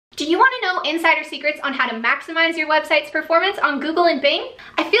Do you want to know insider secrets on how to maximize your website's performance on Google and Bing?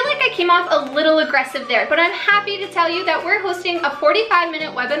 I feel like I came off a little aggressive there, but I'm happy to tell you that we're hosting a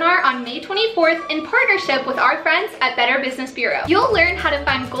 45-minute webinar on May 24th in partnership with our friends at Better Business Bureau. You'll learn how to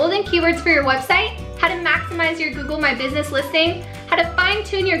find golden keywords for your website, how to maximize your Google My Business listing, how to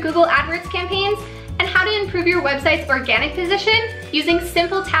fine-tune your Google AdWords campaigns, and how to improve your website's organic position using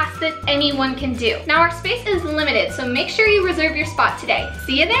simple tasks that anyone can do. Now our space is limited, so make sure you reserve your spot today.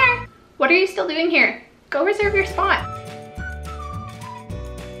 See you there! What are you still doing here? Go reserve your spot.